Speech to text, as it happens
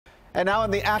And now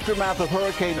in the aftermath of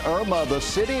Hurricane Irma, the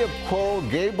city of Coral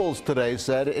Gables today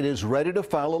said it is ready to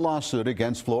file a lawsuit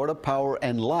against Florida Power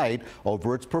and Light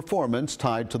over its performance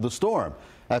tied to the storm.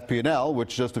 FPL,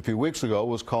 which just a few weeks ago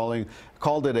was called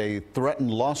it a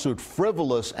threatened lawsuit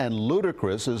frivolous and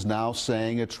ludicrous, is now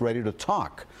saying it's ready to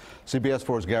talk. CBS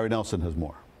 4's Gary Nelson has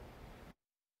more.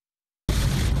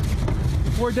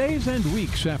 For days and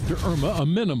weeks after Irma, a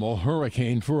minimal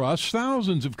hurricane for us,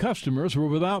 thousands of customers were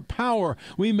without power.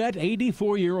 We met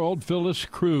 84-year-old Phyllis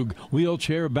Krug,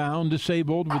 wheelchair-bound,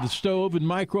 disabled, with a stove and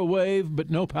microwave,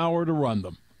 but no power to run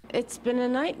them. It's been a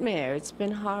nightmare. It's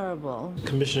been horrible.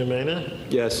 Commissioner Mena?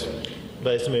 Yes.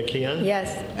 Vice Mayor Keon?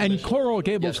 Yes. And Coral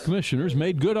Gables Yes. Commissioners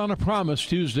made good on a promise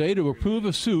Tuesday to approve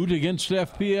a suit against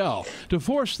FPL to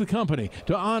force the company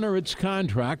to honor its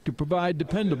contract to provide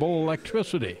dependable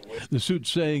electricity. The suit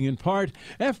saying in part,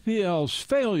 FPL's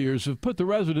failures have put the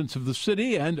residents of the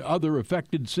city and other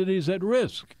affected cities at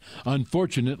risk.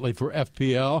 Unfortunately for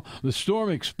FPL, the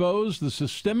storm exposed the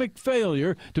systemic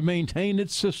failure to maintain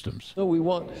its systems. We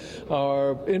want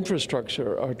our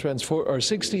infrastructure, our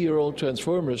 60-year-old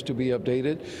transformers to be updated.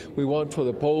 We want for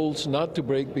the poles not to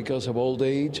break because of old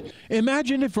age.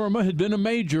 Imagine if Irma had been a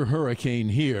major hurricane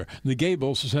here. The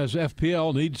Gables says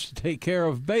FPL needs to take care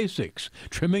of basics,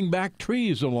 trimming back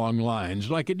trees along lines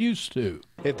like it used to.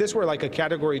 If this were like a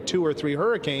Category 2 or 3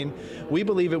 hurricane, we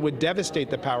believe it would devastate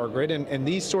the power grid, and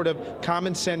these sort of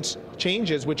common sense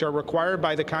changes, which are required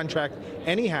by the contract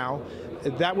anyhow,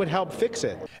 that would help fix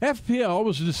it. FPL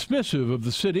was dismissive of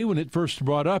the city when it first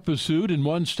brought up a suit, in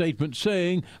one statement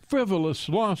saying frivolous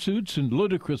lawsuits and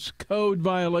ludicrous code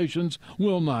violations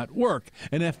will not work.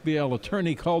 An FPL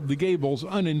attorney called the Gables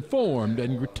uninformed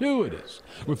and gratuitous,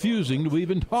 refusing to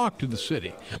even talk to the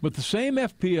city. But the same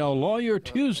FPL lawyer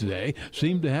Tuesday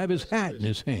seemed to have his hat in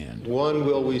his hand. One,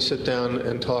 will we sit down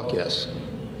and talk? Yes.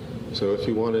 So if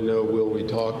you want to know, will we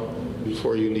talk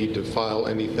before you need to file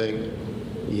anything?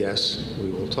 Yes, we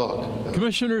will talk.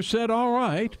 Commissioner said all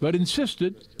right, but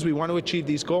insisted. We want to achieve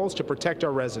these goals to protect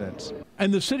our residents.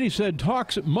 And the city said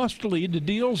talks must lead to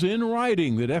deals in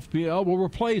writing that FPL will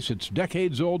replace its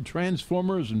decades-old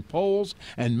transformers and poles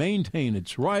and maintain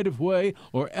its right-of-way,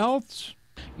 or else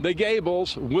the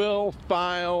Gables will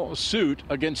file suit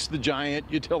against the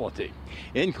giant utility.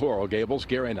 In Coral Gables,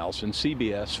 Gary Nelson,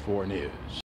 CBS 4 News.